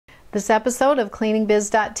This episode of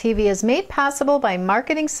CleaningBiz.tv is made possible by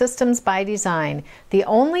Marketing Systems by Design, the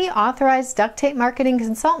only authorized duct tape marketing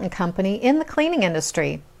consultant company in the cleaning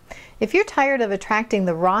industry. If you're tired of attracting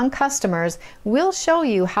the wrong customers, we'll show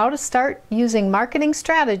you how to start using marketing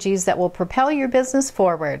strategies that will propel your business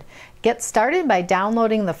forward. Get started by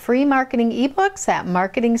downloading the free marketing ebooks at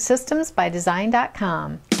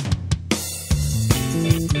marketingsystemsbydesign.com.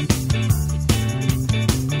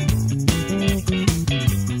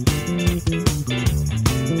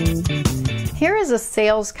 Here is a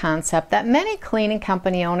sales concept that many cleaning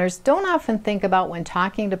company owners don't often think about when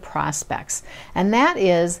talking to prospects, and that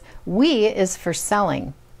is, we is for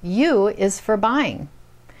selling, you is for buying.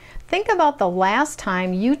 Think about the last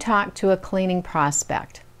time you talked to a cleaning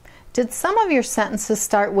prospect. Did some of your sentences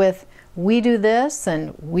start with, we do this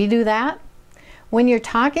and we do that? When you're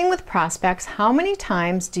talking with prospects, how many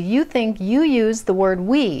times do you think you use the word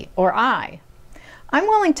we or I? I'm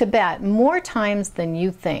willing to bet more times than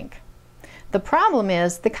you think. The problem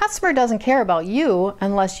is the customer doesn't care about you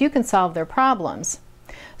unless you can solve their problems.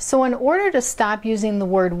 So in order to stop using the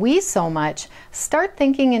word we so much, start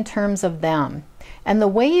thinking in terms of them. And the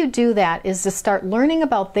way you do that is to start learning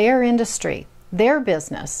about their industry, their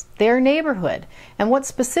business, their neighborhood, and what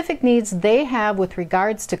specific needs they have with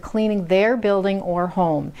regards to cleaning their building or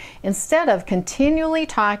home, instead of continually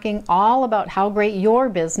talking all about how great your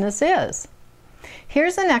business is.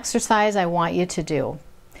 Here's an exercise I want you to do.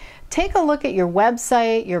 Take a look at your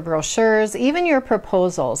website, your brochures, even your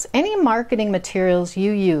proposals, any marketing materials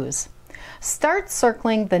you use. Start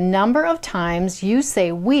circling the number of times you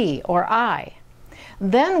say we or I.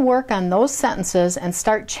 Then work on those sentences and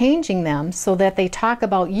start changing them so that they talk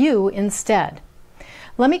about you instead.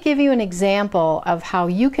 Let me give you an example of how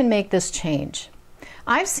you can make this change.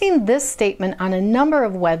 I've seen this statement on a number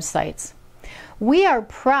of websites. We are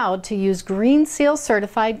proud to use Green Seal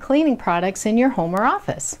certified cleaning products in your home or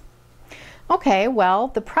office. Okay, well,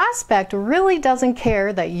 the prospect really doesn't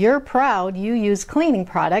care that you're proud you use cleaning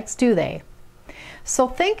products, do they? So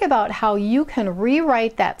think about how you can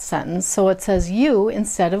rewrite that sentence so it says you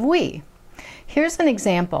instead of we. Here's an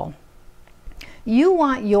example. You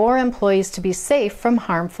want your employees to be safe from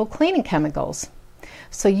harmful cleaning chemicals.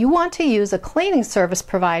 So you want to use a cleaning service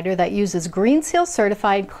provider that uses Green Seal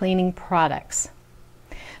certified cleaning products.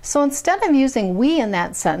 So instead of using we in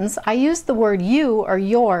that sentence, I used the word you or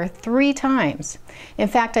your 3 times. In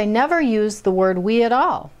fact, I never used the word we at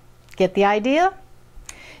all. Get the idea?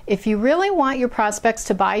 If you really want your prospects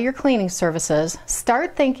to buy your cleaning services,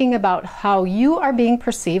 start thinking about how you are being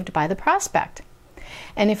perceived by the prospect.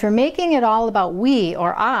 And if you're making it all about we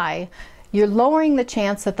or I, you're lowering the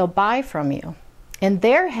chance that they'll buy from you. In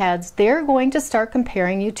their heads, they're going to start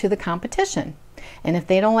comparing you to the competition. And if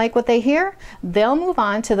they don't like what they hear, they'll move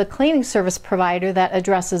on to the cleaning service provider that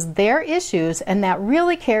addresses their issues and that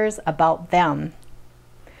really cares about them.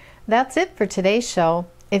 That's it for today's show.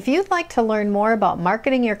 If you'd like to learn more about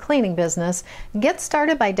marketing your cleaning business, get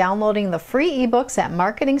started by downloading the free ebooks at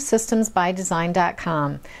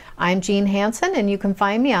marketingsystemsbydesign.com. I'm Jean Hansen, and you can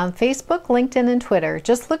find me on Facebook, LinkedIn, and Twitter.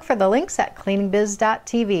 Just look for the links at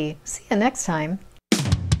CleaningBiz.tv. See you next time.